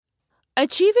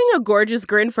Achieving a gorgeous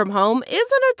grin from home isn't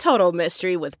a total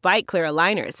mystery with Byte Clear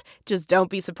aligners. Just don't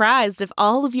be surprised if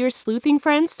all of your sleuthing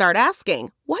friends start asking,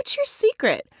 "What's your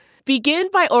secret?" Begin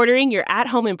by ordering your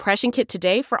at-home impression kit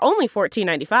today for only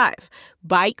 $14.95.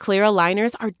 Byte Clear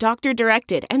aligners are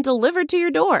doctor-directed and delivered to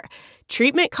your door.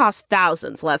 Treatment costs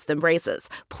thousands less than braces.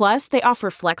 Plus, they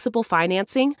offer flexible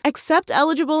financing, accept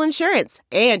eligible insurance,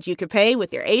 and you can pay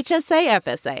with your HSA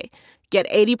FSA. Get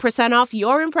 80% off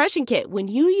your impression kit when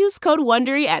you use code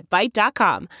WONDERY at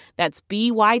Byte.com. That's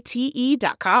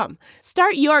BYTE.com.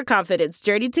 Start your confidence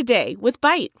journey today with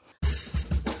Byte.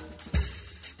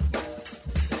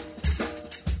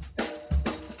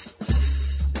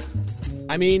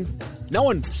 I mean, no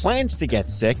one plans to get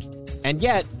sick, and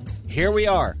yet, here we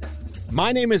are.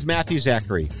 My name is Matthew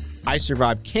Zachary. I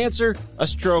survived cancer, a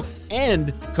stroke,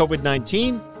 and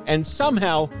COVID-19, and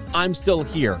somehow I'm still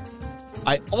here.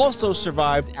 I also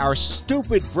survived our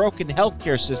stupid broken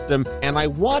healthcare system, and I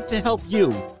want to help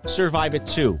you survive it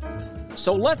too.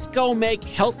 So let's go make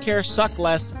healthcare suck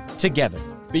less together.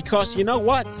 Because you know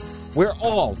what? We're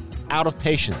all out of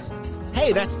patience.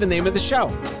 Hey, that's the name of the show.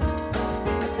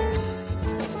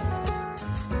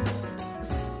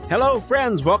 Hello,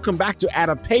 friends. Welcome back to Out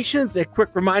of Patience. A quick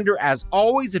reminder, as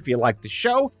always, if you like the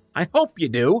show, I hope you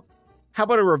do. How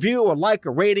about a review, a like, a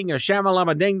rating, a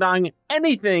shamalama ding dong,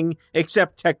 anything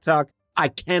except TikTok? I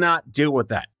cannot deal with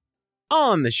that.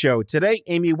 On the show today,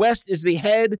 Amy West is the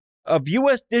head of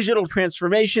U.S. Digital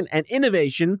Transformation and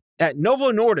Innovation at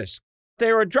Novo Nordisk.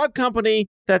 They're a drug company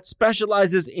that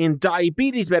specializes in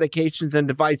diabetes medications and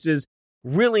devices.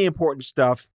 Really important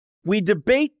stuff. We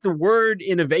debate the word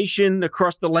innovation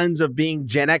across the lens of being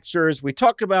Gen Xers. We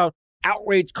talk about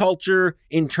outrage culture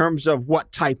in terms of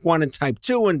what type 1 and type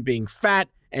 2 and being fat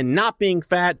and not being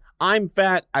fat. I'm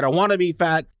fat. I don't want to be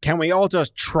fat. Can we all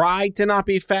just try to not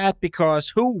be fat? Because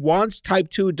who wants type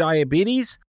 2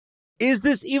 diabetes? Is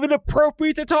this even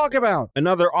appropriate to talk about?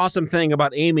 Another awesome thing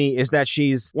about Amy is that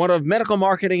she's one of medical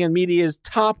marketing and media's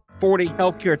top 40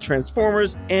 healthcare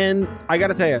transformers. And I got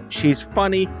to tell you, she's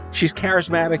funny, she's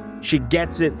charismatic, she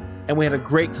gets it, and we had a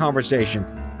great conversation.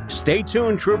 Stay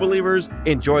tuned, true believers.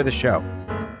 Enjoy the show.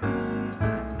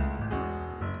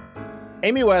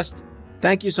 Amy West,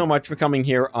 thank you so much for coming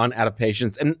here on Out of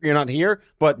Patience. And you're not here,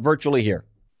 but virtually here.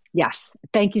 Yes.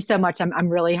 Thank you so much. I'm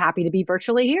really happy to be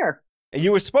virtually here.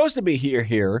 You were supposed to be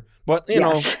here, but, you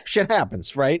know, shit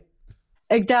happens, right?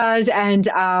 It does. And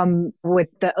with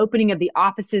the opening of the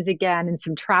offices again and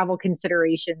some travel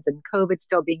considerations and COVID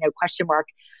still being a question mark,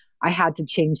 I had to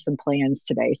change some plans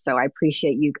today. So I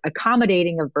appreciate you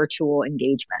accommodating a virtual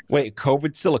engagement. Wait,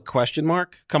 COVID's still a question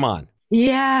mark? Come on.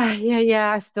 Yeah.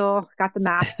 I still got the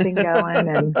mask thing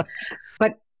going.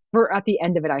 But we're at the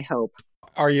end of it, I hope.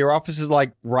 Are your offices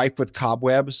like rife with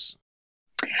cobwebs?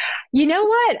 You know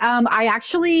what? I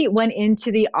actually went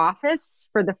into the office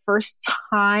for the first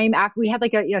time after we had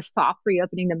like a soft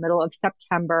reopening in the middle of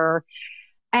September.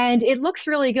 And it looks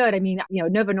really good. I mean,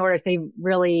 Novo Nordisk, they've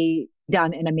really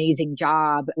done an amazing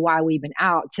job while we've been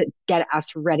out to get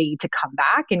us ready to come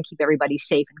back and keep everybody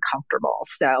safe and comfortable.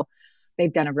 So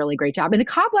they've done a really great job. And the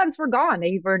cobwebs were gone.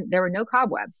 There were no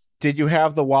cobwebs. Did you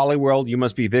have the Wally World, "You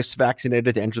must be this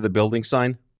vaccinated to enter the building"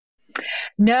 sign?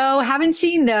 No, haven't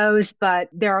seen those, but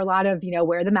there are a lot of,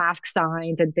 wear the mask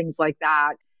signs and things like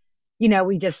that.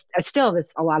 We just, still,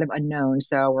 there's a lot of unknown.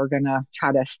 So we're going to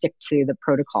try to stick to the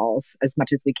protocols as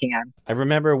much as we can. I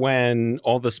remember when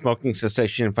all the smoking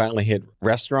cessation finally hit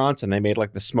restaurants and they made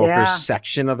like the smokers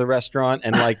section of the restaurant.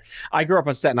 And like, I grew up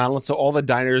on Staten Island, so all the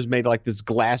diners made like this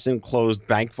glass enclosed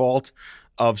bank vault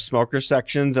of smoker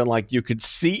sections. And like, you could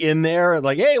see in there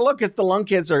like, hey, look, it's the lung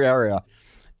cancer area.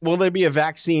 Will there be a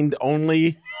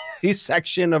vaccine-only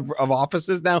section of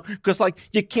offices now? Because, like,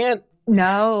 you can't...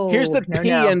 No. Here's the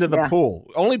pee end of the pool.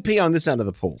 Only pee on this end of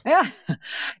the pool.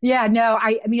 Yeah, no.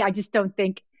 I just don't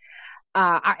think...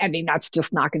 that's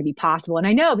just not going to be possible. And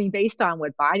I know, based on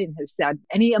what Biden has said,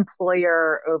 any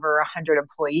employer over 100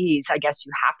 employees, I guess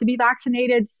you have to be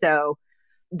vaccinated. So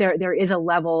there is a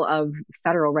level of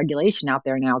federal regulation out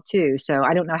there now, too. So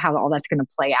I don't know how all that's going to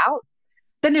play out.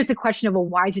 Then there's the question of, well,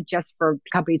 why is it just for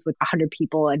companies with 100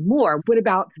 people and more? What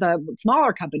about the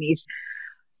smaller companies?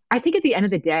 I think at the end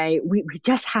of the day, we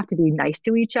just have to be nice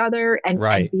to each other and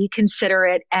be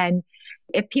considerate. And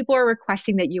if people are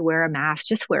requesting that you wear a mask,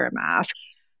 just wear a mask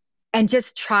and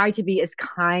just try to be as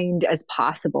kind as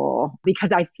possible,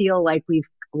 because I feel like we've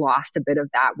lost a bit of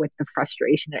that with the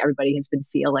frustration that everybody has been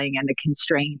feeling and the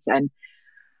constraints. And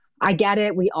I get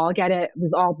it. We all get it.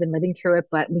 We've all been living through it,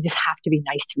 but we just have to be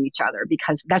nice to each other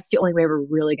because that's the only way we're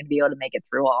really going to be able to make it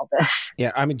through all this.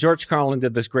 Yeah, I mean, George Carlin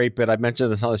did this great bit. I've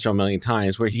mentioned this on the show a million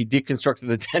times where he deconstructed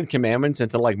the 10 commandments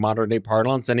into like modern day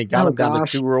parlance and he got them down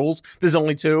to 2 rules. There's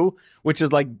only 2, which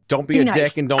is like, don't be a nice.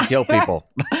 dick and don't kill people.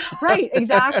 Right,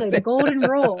 exactly. The golden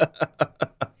rule.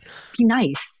 Be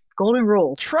nice. Golden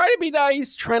rule. Try to be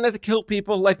nice. Try not to kill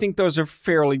people. I think those are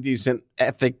fairly decent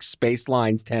ethics,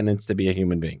 baselines, tenets to be a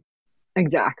human being.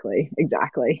 Exactly.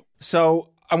 So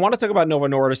I want to talk about Novo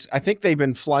Nordisk. I think they've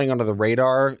been flying under the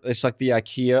radar. It's like the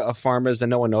IKEA of pharmas and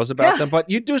no one knows about them. But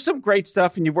you do some great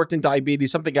stuff and you've worked in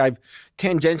diabetes, something I've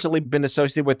tangentially been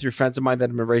associated with through friends of mine that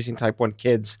have been raising type 1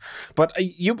 kids. But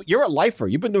you're a lifer.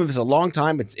 You've been doing this a long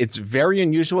time. It's very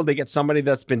unusual to get somebody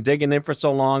that's been digging in for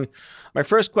so long. My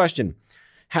first question,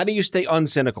 how do you stay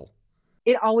uncynical?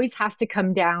 It always has to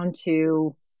come down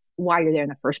to why you're there in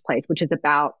the first place, which is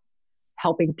about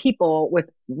helping people with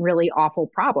really awful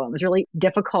problems, really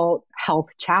difficult health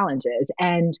challenges.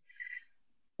 And,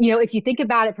 if you think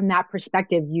about it from that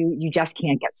perspective, you just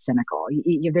can't get cynical.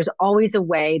 There's always a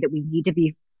way that we need to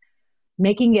be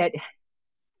making it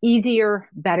easier,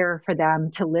 better for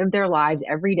them to live their lives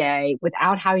every day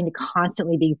without having to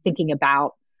constantly be thinking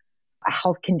about a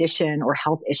health condition or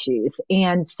health issues.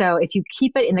 And so if you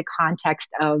keep it in the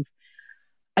context of,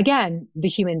 again, the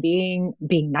human being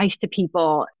nice to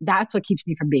people, that's what keeps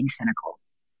me from being cynical.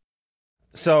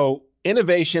 So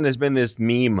innovation has been this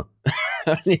meme.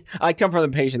 I come from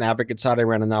the patient advocate side. I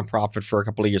ran a nonprofit for a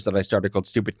couple of years that I started called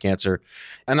Stupid Cancer.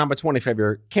 And I'm a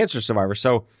 25-year cancer survivor.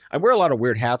 So I wear a lot of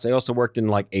weird hats. I also worked in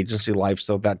like agency life.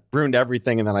 So that ruined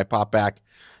everything. And then I popped back.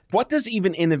 What does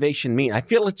even innovation mean? I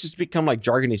feel it's just become like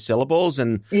jargony syllables.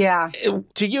 And to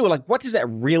you, like, what does that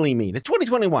really mean? It's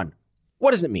 2021.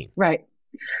 What does it mean? Right.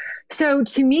 So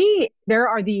to me, there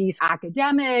are these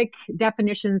academic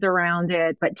definitions around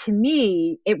it. But to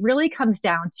me, it really comes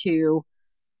down to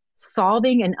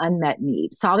solving an unmet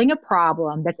need, solving a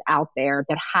problem that's out there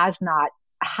that has not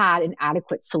had an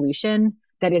adequate solution,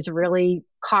 that is really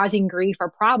causing grief or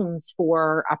problems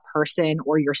for a person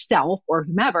or yourself or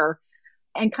whomever,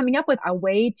 and coming up with a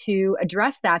way to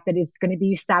address that is going to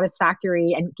be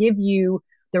satisfactory and give you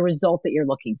the result that you're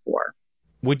looking for.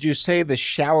 Would you say the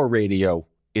shower radio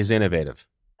is innovative?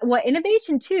 Well,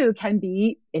 innovation too can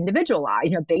be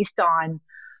individualized, based on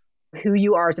who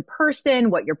you are as a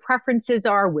person, what your preferences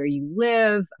are, where you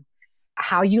live,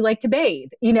 how you like to bathe,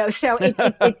 so there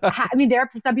are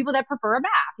some people that prefer a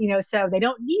bath, so they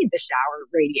don't need the shower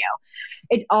radio.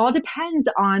 It all depends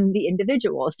on the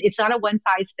individuals. It's not a one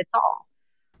size fits all.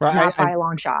 Right. Not by a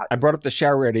long shot. I brought up the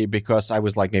shower radio because I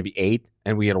was like maybe 8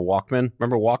 and we had a Walkman.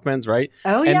 Remember Walkmans, right?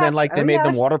 Oh, yeah. And then they made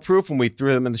them waterproof and we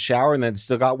threw them in the shower and then it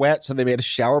still got wet. So they made a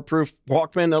shower-proof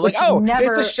Walkman. They're like,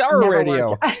 it's a shower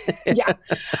radio. Yeah.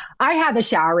 I had the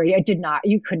shower radio. It did not.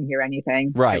 You couldn't hear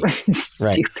anything. Right.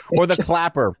 Right. Or the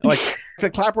clapper. Like the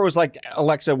clapper was like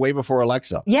Alexa way before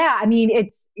Alexa. Yeah. I mean,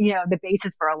 it's, the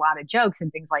basis for a lot of jokes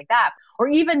and things like that. Or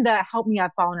even the help me,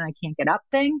 I've fallen and I can't get up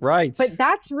thing. Right. But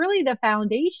that's really the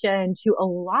foundation to a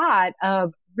lot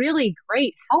of really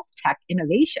great health tech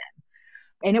innovation.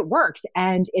 And it works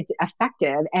and it's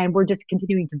effective and we're just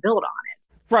continuing to build on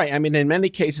it. Right. I mean, in many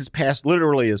cases, past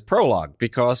literally is prologue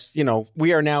because,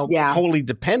 we are now wholly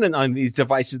dependent on these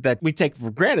devices that we take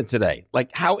for granted today.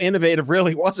 Like how innovative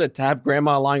really was it to have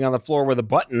grandma lying on the floor with a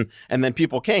button and then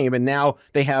people came and now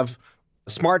they have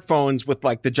smartphones with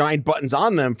like the giant buttons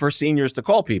on them for seniors to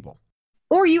call people.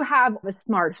 Or you have a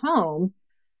smart home,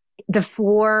 the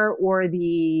floor or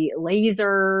the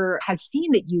laser has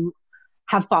seen that you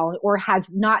have fallen or has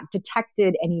not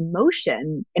detected any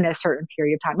motion in a certain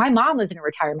period of time. My mom lives in a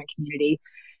retirement community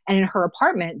and in her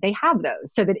apartment, they have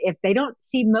those so that if they don't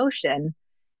see motion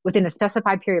within a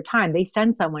specified period of time, they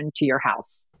send someone to your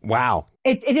house. Wow.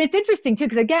 It's interesting too,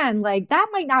 because again, like that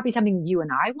might not be something you and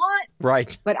I want.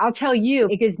 Right. But I'll tell you,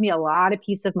 it gives me a lot of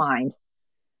peace of mind.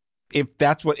 If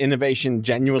that's what innovation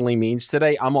genuinely means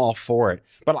today, I'm all for it.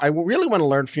 But I really want to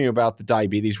learn from you about the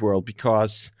diabetes world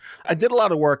because I did a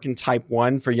lot of work in type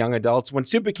 1 for young adults. When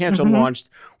Stupid Cancer launched,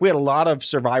 we had a lot of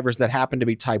survivors that happened to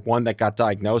be type 1 that got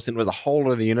diagnosed. And it was a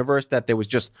whole other universe that there was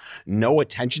just no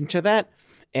attention to that.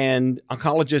 And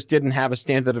oncologists didn't have a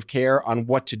standard of care on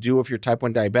what to do if you're type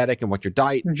 1 diabetic and what your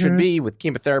diet should be with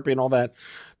chemotherapy and all that.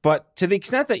 But to the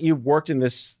extent that you've worked in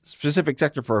this specific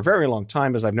sector for a very long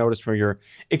time, as I've noticed from your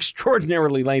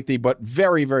extraordinarily lengthy but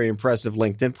very, very impressive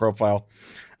LinkedIn profile,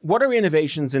 what are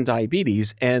innovations in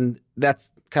diabetes? And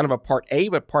that's kind of a part A,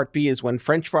 but part B is when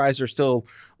French fries are still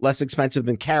less expensive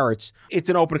than carrots. It's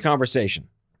an open conversation.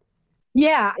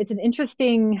 Yeah, it's an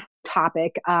interesting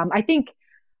topic. I think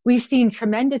we've seen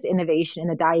tremendous innovation in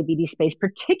the diabetes space,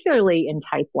 particularly in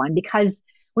type 1, because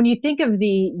when you think of the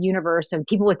universe of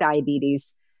people with diabetes,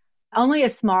 only a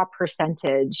small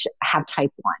percentage have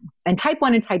type 1. And type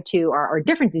 1 and type 2 are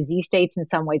different disease states in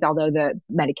some ways, although the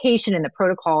medication and the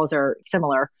protocols are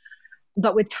similar.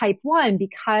 But with type 1,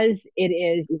 because it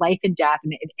is life and death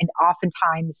and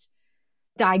oftentimes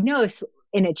diagnosed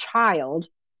in a child,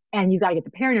 and you got to get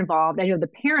the parent involved, I know the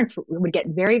parents would get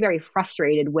very, very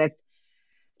frustrated with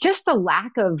just the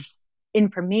lack of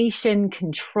information,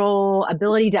 control,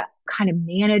 ability to kind of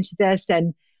manage this.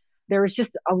 And there was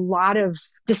just a lot of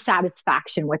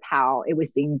dissatisfaction with how it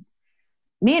was being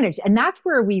managed. And that's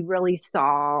where we really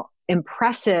saw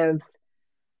impressive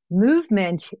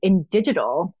movement in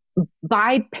digital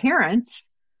by parents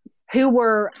who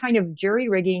were kind of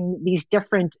jury-rigging these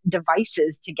different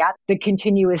devices to get the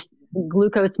continuous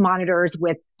glucose monitors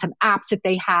with some apps that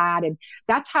they had. And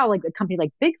that's how like a company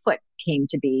like Bigfoot came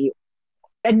to be.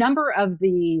 A number of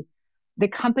the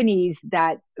companies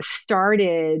that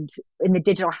started in the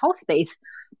digital health space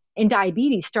in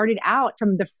diabetes started out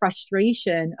from the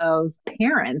frustration of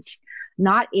parents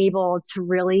not able to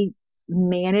really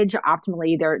manage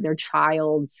optimally their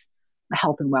child's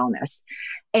health and wellness.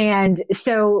 And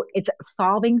so it's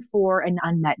solving for an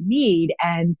unmet need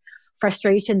and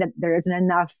frustration that there isn't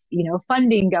enough,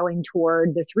 funding going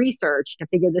toward this research to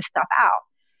figure this stuff out.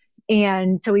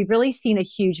 And so we've really seen a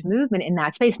huge movement in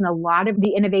that space. And a lot of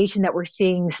the innovation that we're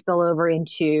seeing spill over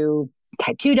into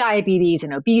type 2 diabetes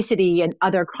and obesity and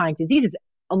other chronic diseases,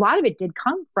 a lot of it did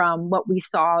come from what we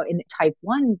saw in the type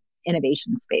 1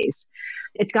 innovation space.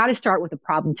 It's got to start with a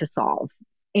problem to solve.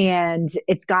 And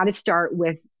it's got to start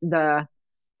with the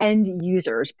end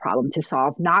user's problem to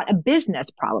solve, not a business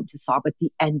problem to solve, but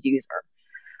the end user.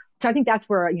 So I think that's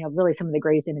where, really some of the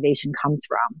greatest innovation comes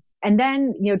from. And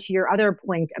then, to your other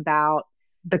point about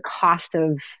the cost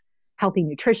of healthy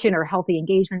nutrition or healthy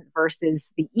engagement versus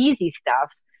the easy stuff,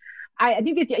 I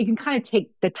think you can kind of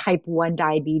take the type 1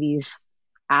 diabetes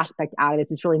aspect out of it.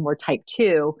 It's really more type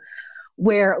 2,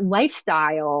 where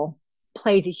lifestyle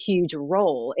plays a huge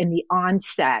role in the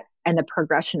onset and the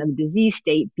progression of the disease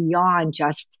state beyond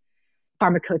just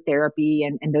pharmacotherapy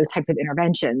and those types of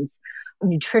interventions.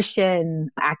 Nutrition,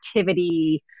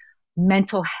 activity,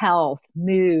 mental health,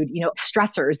 mood,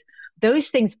 stressors, those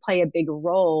things play a big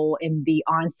role in the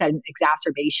onset and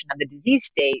exacerbation of the disease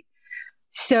state.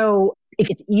 So if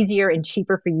it's easier and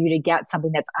cheaper for you to get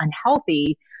something that's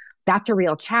unhealthy, that's a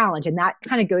real challenge. And that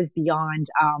kind of goes beyond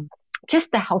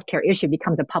just the healthcare issue,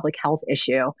 becomes a public health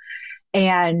issue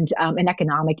and an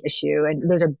economic issue. And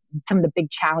those are some of the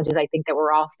big challenges I think that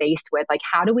we're all faced with. Like,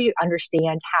 how do we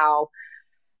understand how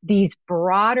these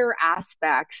broader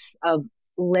aspects of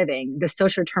living, the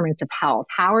social determinants of health,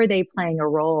 how are they playing a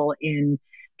role in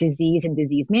disease and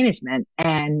disease management?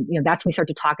 And, that's when we start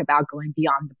to talk about going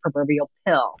beyond the proverbial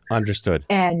pill. Understood.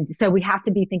 And so we have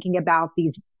to be thinking about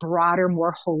these broader,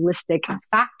 more holistic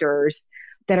factors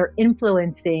that are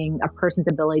influencing a person's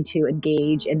ability to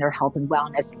engage in their health and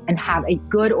wellness and have a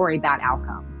good or a bad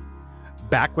outcome.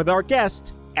 Back with our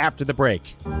guest after the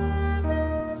break.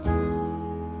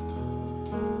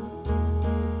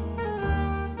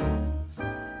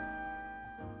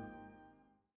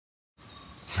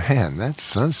 Man, that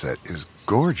sunset is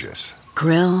gorgeous.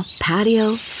 Grill,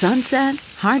 patio, sunset.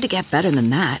 Hard to get better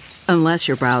than that. Unless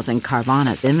you're browsing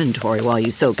Carvana's inventory while you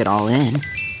soak it all in.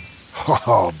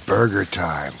 Oh, burger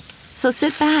time. So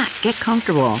sit back, get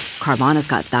comfortable. Carvana's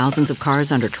got thousands of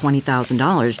cars under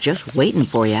 $20,000 just waiting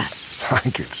for you.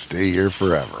 I could stay here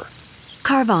forever.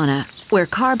 Carvana, where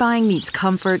car buying meets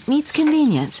comfort meets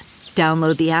convenience.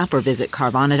 Download the app or visit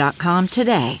Carvana.com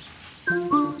today.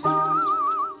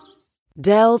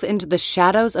 Delve into the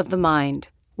shadows of the mind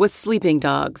with Sleeping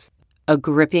Dogs, a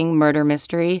gripping murder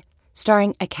mystery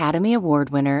starring Academy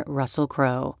Award winner Russell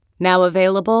Crowe. Now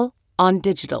available on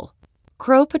digital.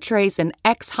 Crowe portrays an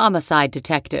ex-homicide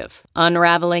detective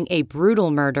unraveling a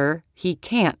brutal murder he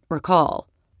can't recall.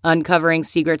 Uncovering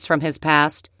secrets from his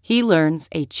past, he learns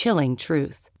a chilling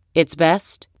truth. It's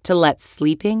best to let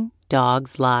sleeping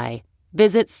dogs lie.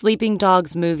 Visit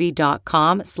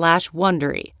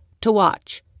sleepingdogsmovie.com/Wondery to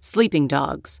watch Sleeping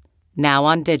Dogs, now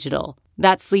on digital.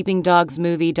 That's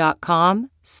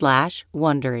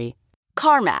sleepingdogsmovie.com/Wondery.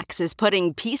 CarMax is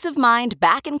putting peace of mind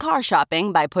back in car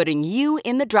shopping by putting you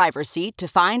in the driver's seat to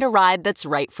find a ride that's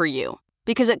right for you.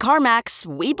 Because at CarMax,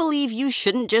 we believe you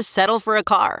shouldn't just settle for a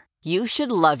car. You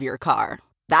should love your car.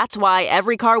 That's why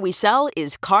every car we sell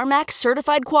is CarMax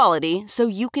certified quality, so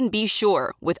you can be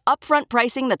sure with upfront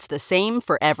pricing that's the same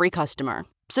for every customer.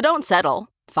 So don't settle.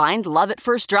 Find love at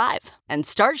first drive and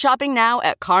start shopping now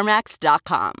at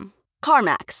CarMax.com.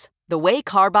 CarMax, the way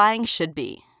car buying should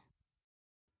be.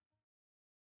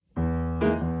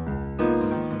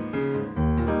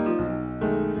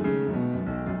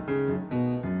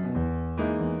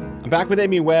 Back with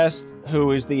Amy West,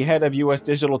 who is the head of U.S.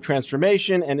 Digital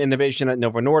Transformation and Innovation at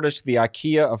Novo Nordisk, the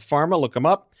IKEA of pharma. Look them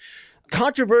up.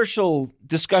 Controversial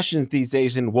discussions these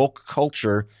days in woke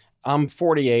culture. I'm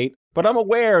 48, but I'm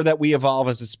aware that we evolve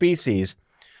as a species.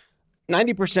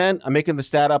 90%, I'm making the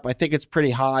stat up, I think it's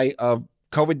pretty high, of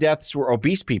COVID deaths were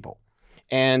obese people.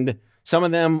 And some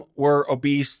of them were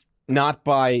obese not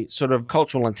by sort of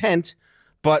cultural intent,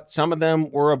 but some of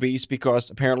them were obese because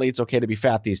apparently it's okay to be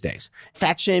fat these days.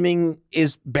 Fat shaming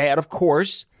is bad, of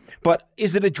course, but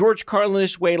is it a George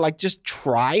Carlin-ish way, like just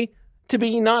try to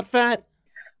be not fat?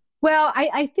 Well,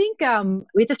 I think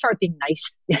we have to start being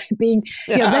nice,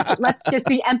 let's just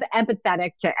be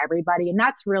empathetic to everybody. And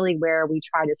that's really where we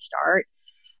try to start.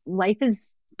 Life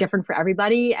is different for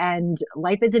everybody and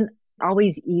life isn't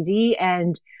always easy.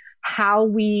 And how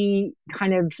we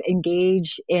kind of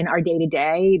engage in our day to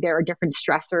day, there are different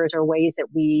stressors or ways that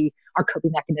our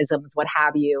coping mechanisms, what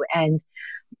have you. And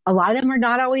a lot of them are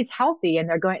not always healthy and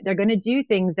they're going to do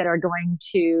things that are going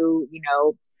to,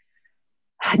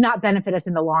 not benefit us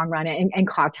in the long run and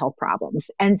cause health problems.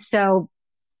 And so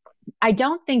I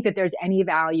don't think that there's any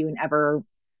value in ever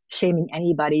shaming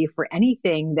anybody for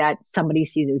anything that somebody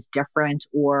sees as different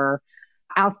or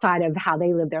outside of how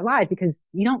they live their lives, because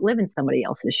you don't live in somebody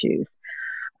else's shoes.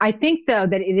 I think, though,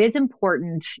 that it is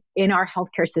important in our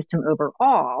healthcare system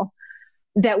overall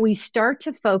that we start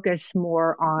to focus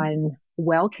more on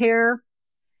well care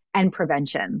and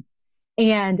prevention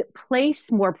and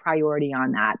place more priority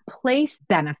on that, place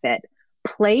benefit,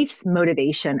 place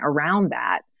motivation around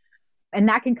that. And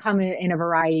that can come in a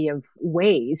variety of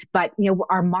ways. But,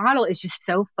 our model is just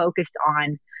so focused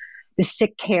on the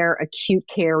sick care, acute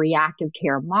care, reactive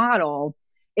care model.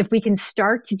 If we can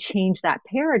start to change that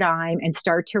paradigm and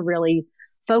start to really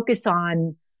focus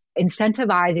on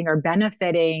incentivizing or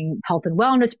benefiting health and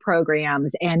wellness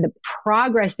programs and the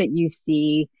progress that you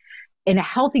see in a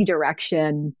healthy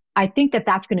direction, I think that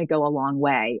that's going to go a long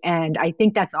way. And I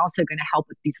think that's also going to help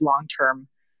with these long-term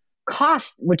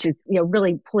costs, which is,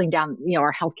 really pulling down,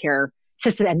 our healthcare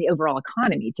system and the overall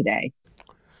economy today.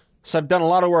 So I've done a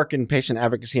lot of work in patient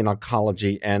advocacy and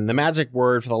oncology, and the magic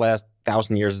word for the last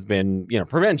 1,000 years has been,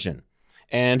 prevention.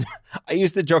 And I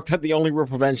used to joke that the only real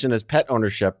prevention is pet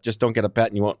ownership. Just don't get a pet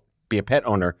and you won't be a pet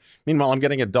owner. Meanwhile, I'm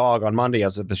getting a dog on Monday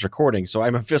as of this recording, so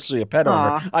I'm officially a pet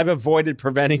owner. I've avoided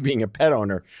preventing being a pet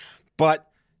owner. But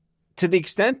to the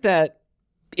extent that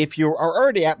if you are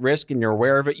already at risk and you're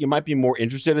aware of it, you might be more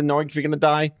interested in knowing if you're going to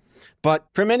die. But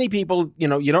for many people, you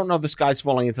don't know the sky's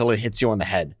falling until it hits you on the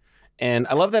head. And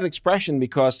I love that expression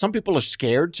because some people are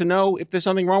scared to know if there's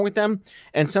something wrong with them.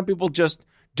 And some people just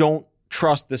don't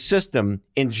trust the system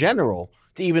in general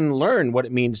to even learn what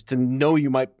it means to know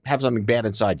you might have something bad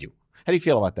inside you. How do you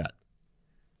feel about that?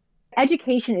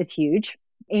 Education is huge.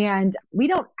 And we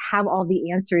don't have all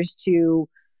the answers to,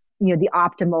 the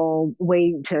optimal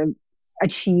way to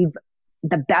achieve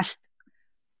the best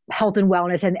health and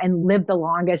wellness and live the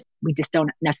longest. We just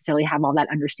don't necessarily have all that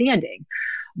understanding.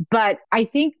 But I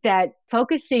think that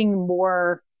focusing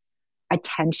more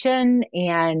attention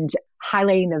and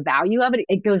highlighting the value of it,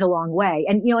 it goes a long way.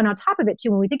 And, and on top of it too,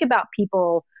 when we think about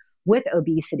people with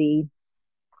obesity,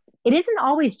 it isn't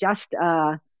always just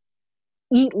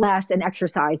eat less and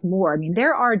exercise more. I mean,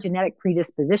 there are genetic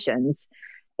predispositions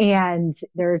and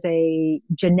there's a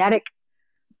genetic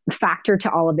factor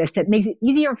to all of this that makes it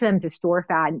easier for them to store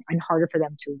fat and harder for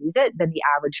them to lose it than the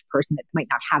average person that might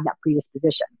not have that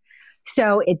predisposition.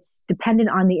 So it's dependent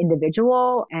on the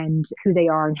individual and who they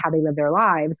are and how they live their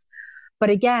lives. But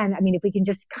again, I mean, if we can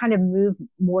just kind of move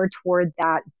more toward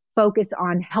that focus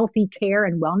on healthy care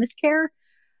and wellness care,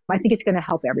 I think it's going to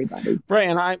help everybody. Right.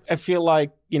 And I feel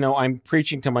like, I'm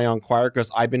preaching to my own choir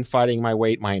because I've been fighting my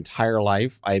weight my entire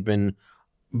life. I've been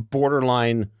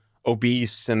borderline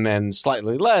obese and then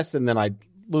slightly less, and then I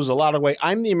lose a lot of weight.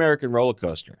 I'm the American roller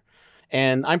coaster.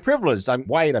 And I'm privileged. I'm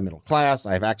white. I'm middle class.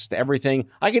 I have access to everything.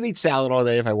 I can eat salad all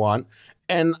day if I want.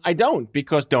 And I don't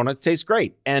because donuts taste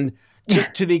great. And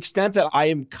to the extent that I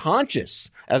am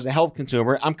conscious as a health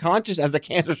consumer, I'm conscious as a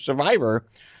cancer survivor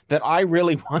that I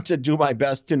really want to do my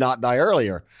best to not die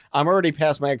earlier. I'm already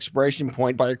past my expiration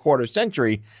point by a quarter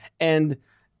century. And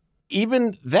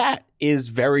even that is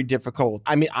very difficult.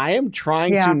 I mean, I am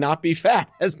trying to not be fat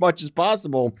as much as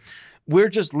possible. We're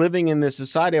just living in this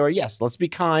society where, yes, let's be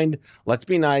kind, let's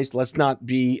be nice, let's not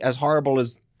be as horrible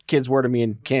as kids were to me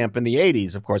in camp in the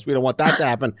 80s. Of course, we don't want that to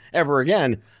happen ever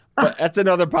again. But that's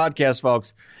another podcast,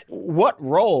 folks. What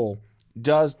role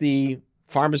does the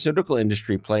pharmaceutical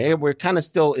industry play? We're kind of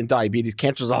still in diabetes.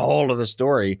 Cancer is a whole other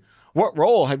story. What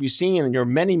role have you seen in your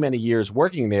many, many years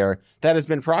working there that has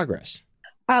been progress?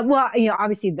 Well,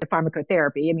 obviously the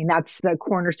pharmacotherapy. I mean, that's the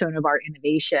cornerstone of our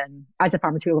innovation as a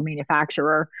pharmaceutical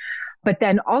manufacturer, but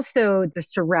then also the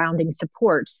surrounding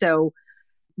support. So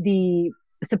the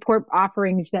support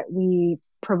offerings that we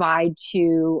provide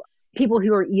to people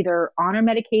who are either on our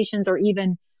medications or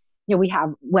even, we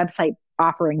have website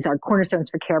offerings, our Cornerstones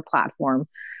for Care platform.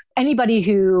 Anybody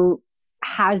who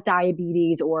has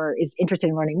diabetes or is interested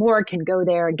in learning more can go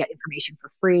there and get information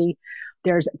for free.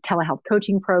 There's a telehealth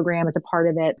coaching program as a part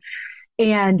of it.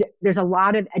 And there's a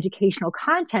lot of educational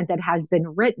content that has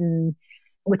been written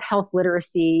with health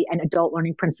literacy and adult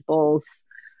learning principles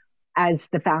as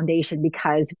the foundation,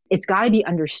 because it's got to be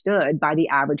understood by the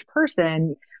average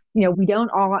person. We don't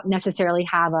all necessarily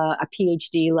have a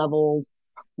PhD level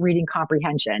reading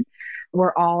comprehension.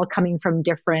 We're all coming from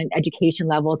different education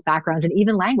levels, backgrounds, and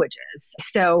even languages.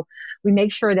 So we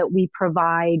make sure that we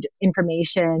provide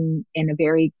information in a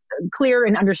very clear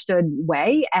and understood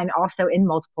way, and also in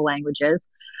multiple languages.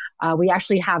 We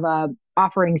actually have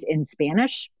offerings in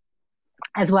Spanish,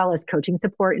 as well as coaching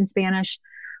support in Spanish.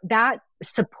 That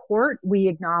support we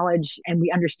acknowledge and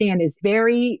we understand is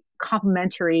very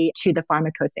complementary to the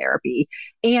pharmacotherapy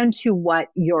and to what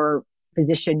your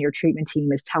physician, your treatment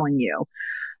team is telling you.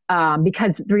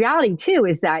 Because the reality too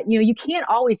is that, you can't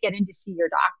always get in to see your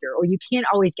doctor, or you can't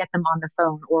always get them on the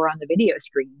phone or on the video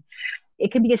screen.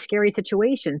 It can be a scary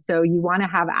situation. So you want to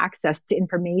have access to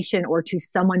information or to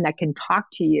someone that can talk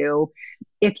to you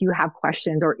if you have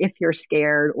questions, or if you're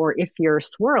scared, or if you're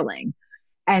swirling.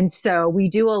 And so we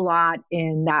do a lot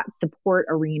in that support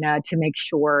arena to make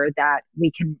sure that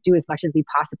we can do as much as we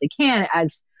possibly can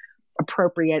as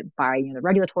appropriate by the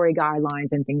regulatory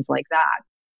guidelines and things like that.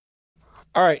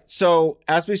 All right. So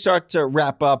as we start to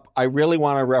wrap up, I really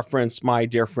want to reference my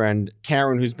dear friend,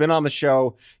 Karen, who's been on the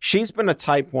show. She's been a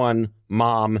type 1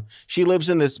 mom. She lives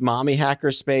in this mommy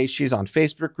hacker space. She's on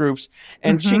Facebook groups,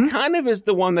 and she kind of is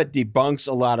the one that debunks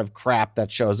a lot of crap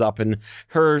that shows up. And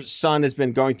her son has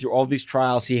been going through all these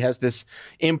trials. He has this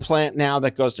implant now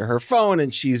that goes to her phone,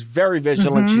 and she's very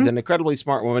vigilant. She's an incredibly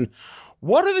smart woman.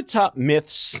 What are the top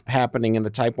myths happening in the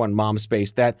type 1 mom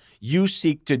space that you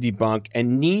seek to debunk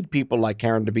and need people like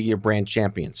Karen to be your brand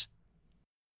champions?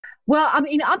 Well, I'll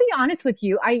be honest with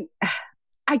you. I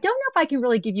don't know if I can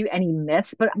really give you any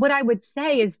myths, but what I would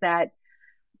say is that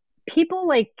people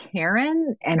like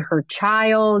Karen and her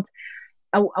child,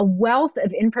 a wealth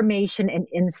of information and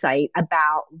insight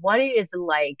about what it is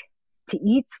like to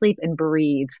eat, sleep, and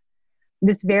breathe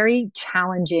this very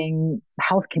challenging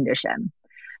health condition.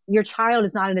 Your child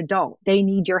is not an adult. They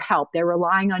need your help. They're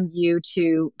relying on you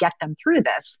to get them through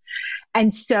this.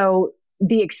 And so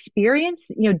the experience,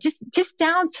 just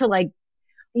down to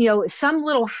some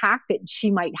little hack that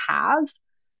she might have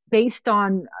based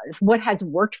on what has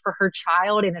worked for her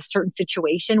child in a certain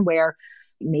situation where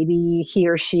maybe he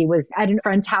or she was at a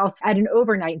friend's house at an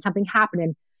overnight and something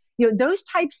happened. And, those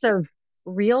types of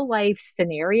real life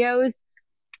scenarios,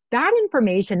 that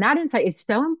information, that insight is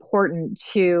so important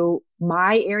to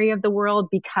my area of the world,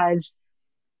 because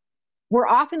we're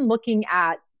often looking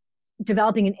at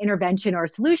developing an intervention or a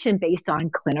solution based on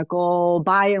clinical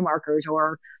biomarkers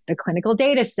or the clinical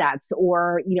data sets,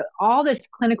 or, all this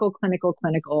clinical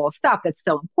stuff that's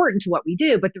so important to what we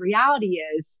do. But the reality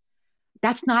is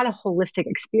that's not a holistic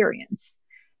experience.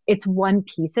 It's one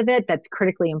piece of it that's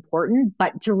critically important,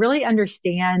 but to really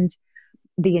understand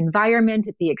the environment,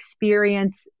 the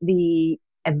experience, the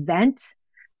event,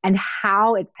 and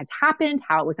how it has happened,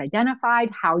 how it was identified,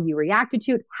 how you reacted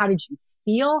to it, how did you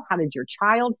feel, how did your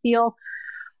child feel,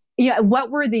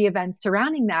 what were the events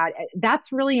surrounding that?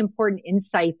 That's really important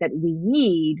insight that we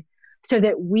need so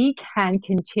that we can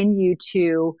continue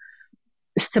to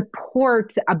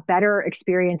support a better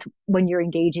experience when you're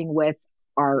engaging with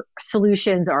our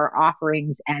solutions, our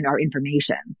offerings, and our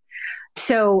information.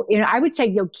 So, I would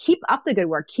say, keep up the good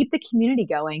work, keep the community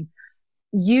going,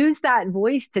 use that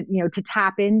voice to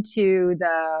tap into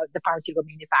the pharmaceutical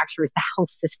manufacturers, the health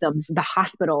systems, the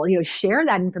hospital, share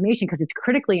that information because it's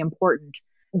critically important.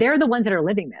 They're the ones that are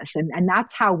living this. And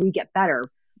that's how we get better,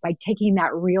 by taking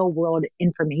that real world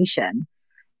information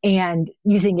and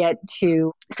using it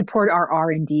to support our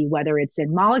R&D, whether it's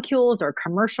in molecules or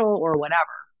commercial or whatever.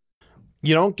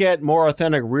 You don't get more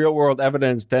authentic real world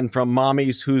evidence than from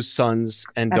mommies whose sons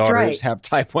and daughters have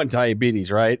type 1 diabetes,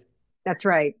 right? That's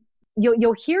right.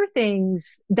 You'll hear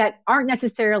things that aren't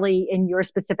necessarily in your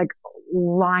specific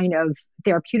line of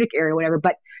therapeutic area or whatever,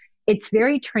 but it's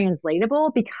very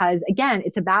translatable because, again,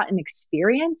 it's about an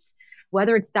experience.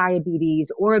 whether it's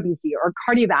diabetes or obesity or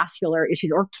cardiovascular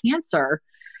issues or cancer,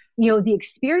 the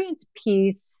experience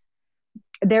piece,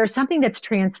 there's something that's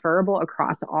transferable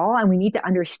across all, and we need to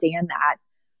understand that,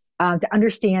 to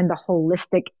understand the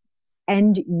holistic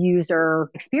end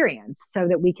user experience so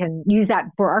that we can use that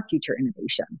for our future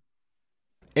innovation.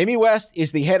 Amy West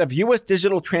is the head of U.S.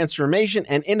 Digital Transformation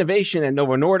and Innovation at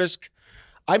Novo Nordisk.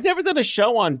 I've never done a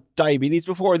show on diabetes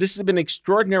before. This has been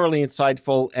extraordinarily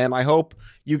insightful, and I hope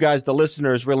you guys, the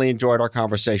listeners, really enjoyed our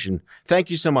conversation.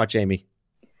 Thank you so much, Amy.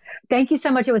 Thank you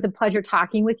so much. It was a pleasure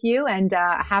talking with you, and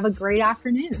have a great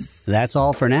afternoon. That's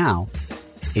all for now.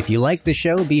 If you like the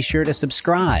show, be sure to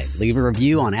subscribe, leave a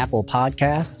review on Apple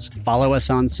Podcasts, follow us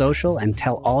on social, and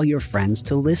tell all your friends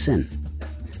to listen.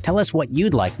 Tell us what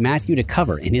you'd like Matthew to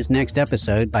cover in his next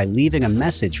episode by leaving a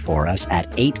message for us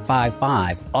at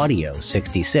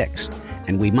 855-AUDIO-66,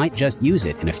 and we might just use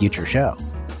it in a future show.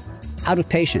 Out of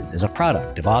Patients is a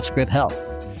product of Offscript Health.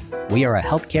 We are a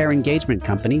healthcare engagement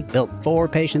company built for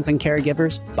patients and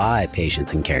caregivers by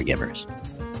patients and caregivers.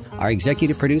 Our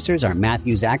executive producers are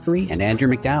Matthew Zachary and Andrew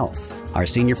McDowell. Our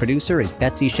senior producer is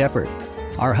Betsy Shepard.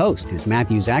 Our host is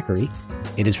Matthew Zachary.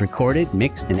 It is recorded,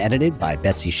 mixed, and edited by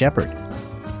Betsy Shepard.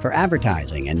 For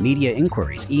advertising and media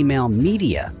inquiries, email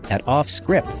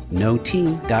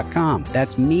media@offscript.com.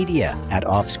 That's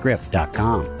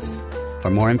media@offscript.com.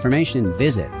 For more information,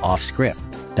 visit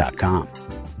offscript.com.